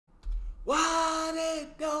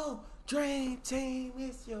What go, Dream Team?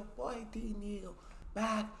 It's your boy D Neal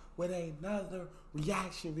back with another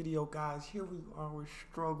reaction video, guys. Here we are with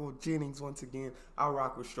Struggle Jennings once again. I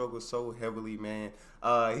rock with Struggle so heavily, man.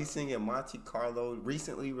 He's singing Monte Carlo.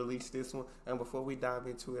 Recently released this one, and before we dive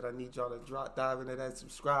into it, I need y'all to dive into that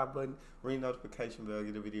subscribe button, ring notification bell,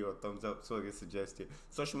 give the video a thumbs up so it gets suggested.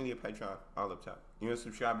 Social media, Patreon, all up top. You want to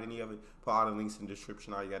subscribe to any of it? Put all the links in the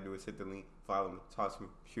description. All you gotta do is hit the link, follow me, talk to me,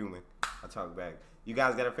 human. I talk back. You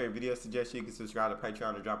guys got a favorite video suggestion? You can subscribe to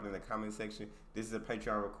Patreon or drop it in the comment section. This is a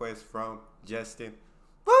Patreon request from Justin.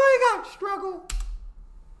 But we got Struggle.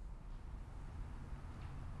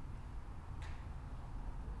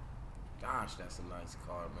 Gosh, that's a nice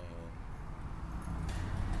car, man.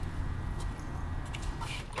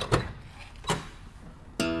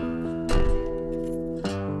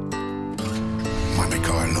 Monte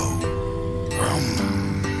Carlo.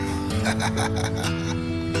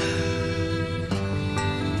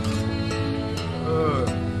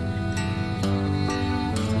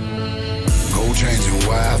 Gold chains and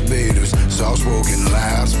wife beaters, soft-spoken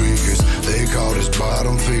loudspeakers. They call us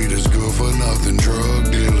bottom feeders, good for nothing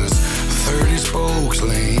drug dealers. 30 spokes,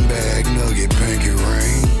 lean back, nugget, pinky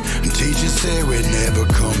ring. And teachers said we'd never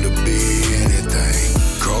come to be anything.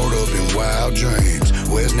 Caught up in wild dreams,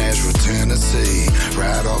 West Nashville, Tennessee.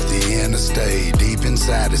 Right off the interstate, deep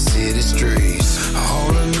inside the city streets. All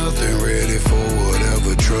or nothing, ready for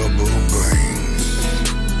whatever trouble brings.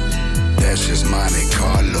 That's just Monte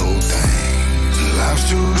Carlo things. Life's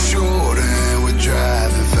too short and we're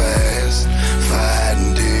driving fast,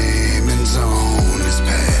 fighting demons on this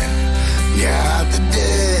path. Got the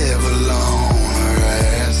devil on our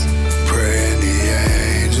ass, praying the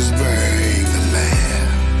angels bring the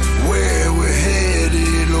laugh. Where we're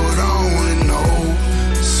headed, Lord only know.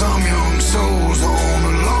 Some young souls on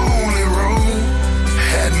a lonely road,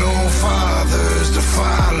 had no fathers to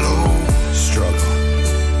follow. Struggle,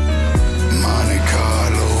 Monte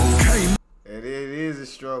Carlo. It is a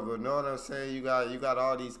struggle. Know what I'm saying? You got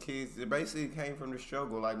all these kids. It basically came from the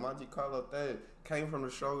struggle. Like Monte Carlo thing came from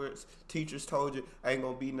the struggle. Teachers told you ain't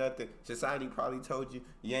gonna be nothing. Society probably told you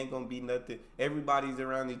ain't gonna be nothing. Everybody's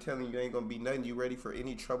around you telling you ain't gonna be nothing. You ready for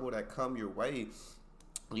any trouble that come your way.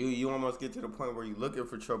 You almost get to the point where you're looking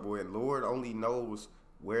for trouble, and Lord only knows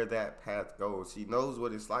where that path goes. He knows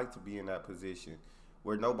what it's like to be in that position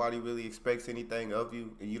where nobody really expects anything of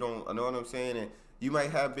you, and you don't know what I'm saying. And you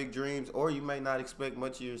might have big dreams, or you may not expect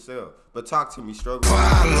much of yourself. But talk to me, Struggle.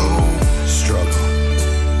 Follow, struggle,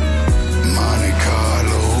 Monte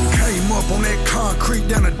Carlo. Came up on that concrete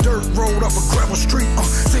down a dirt road off a gravel street.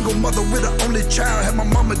 Single mother with an only child, had my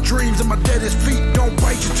mama dreams and my daddy's feet. Don't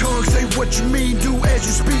bite your tongue, say what you mean, do as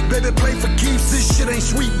you speak. Baby, play for keeps, this shit ain't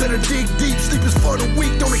sweet. Better dig deep, sleep is for the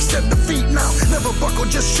weak. Don't accept defeat now, never buckle,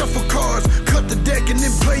 just shuffle cards. Cut the deck and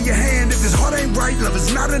then play your hand. If his heart ain't right, love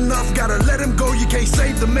is not enough. Gotta let him go, you can't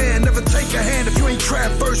save the man. Never take a hand if you ain't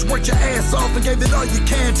tried first. Worked your ass off and gave it all you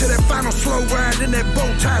can to that final slow ride. In that bow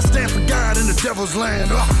tie, stand for God in the devil's land.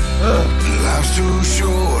 Life's too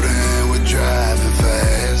short and we're driving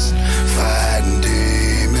fast, fighting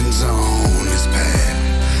demons on this path.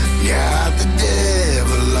 Got the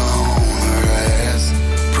devil on our ass,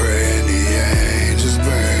 praying the angels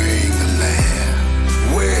bring the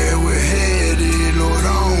laugh. Where we're headed, Lord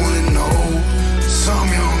only know. Some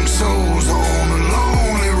young souls on a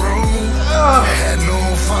lonely road, had no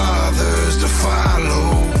fathers to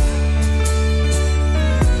follow.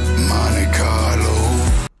 Monte Carlo.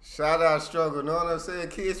 Shout out Struggle. Know what I'm saying?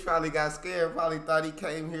 Kids probably got scared, probably thought he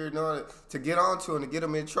came here to get onto him, to get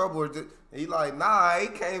him in trouble. He like, nah, he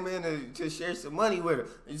came in to share some money with him.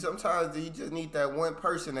 And sometimes you just need that one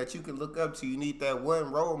person that you can look up to. You need that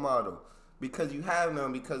one role model, because you have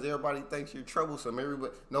none, because everybody thinks you're troublesome.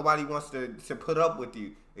 Nobody wants to put up with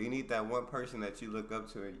you. You need that one person that you look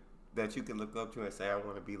up to, that you can look up to and say, I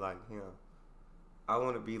want to be like him. I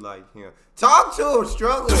want to be like him. Talk to him,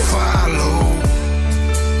 Struggle. To follow,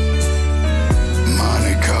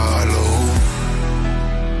 Monte Carlo.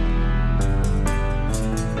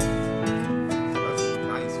 That's a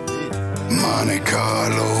nice fit. Monte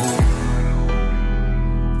Carlo.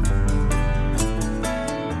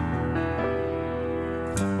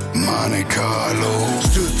 Monte Carlo.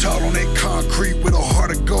 Stood tall on that concrete with a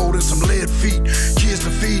heart of gold and some lead feet. Kids to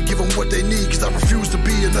feed, give them what they need, cause I refuse to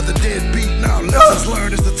be another deadbeat. Now lessons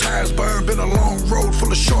learned as the tires burn. Been a long road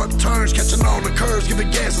full of sharp turns, catching all the curves,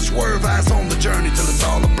 giving gas and swerve. Eyes on the journey till it's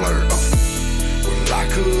all a blur. Well, I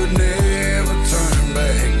could never turn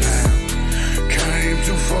back now. Came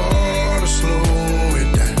too far to slow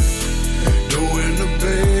it down. Doing the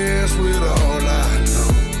best with all I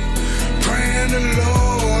know. Praying the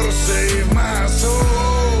Lord will save my soul.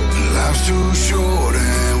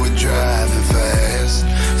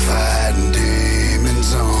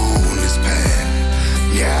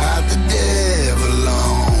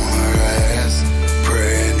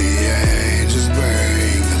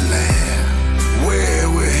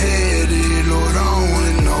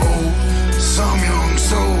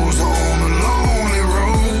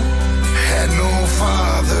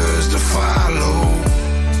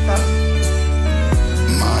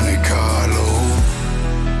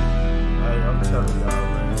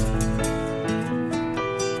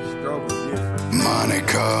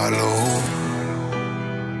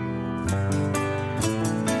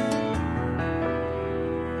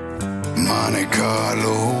 Monte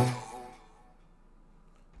Carlo.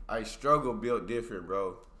 I struggle built different,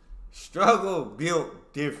 bro. Struggle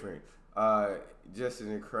built different. Just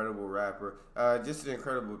an incredible rapper. Just an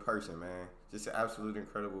incredible person, man. Just an absolute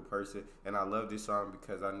incredible person. And I love this song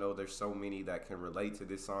because I know there's so many that can relate to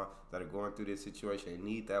this song, that are going through this situation and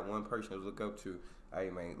need that one person to look up to. Hey,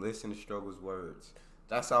 man, listen to Struggle's words.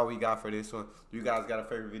 That's all we got for this one. If you guys got a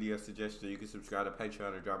favorite video suggestion, you can subscribe to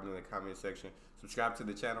Patreon or drop it in the comment section. Subscribe to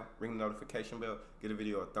the channel, ring the notification bell, get a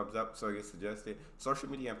video a thumbs up so it gets suggested. Social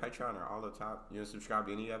media and Patreon are all up top. You don't subscribe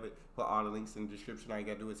to any of it, put all the links in the description. All you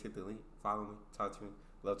gotta do is hit the link, follow me, talk to me.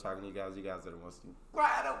 Love talking to you guys. You guys are the most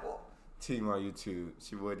incredible team on YouTube.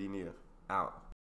 It's your boy D Neal. Out.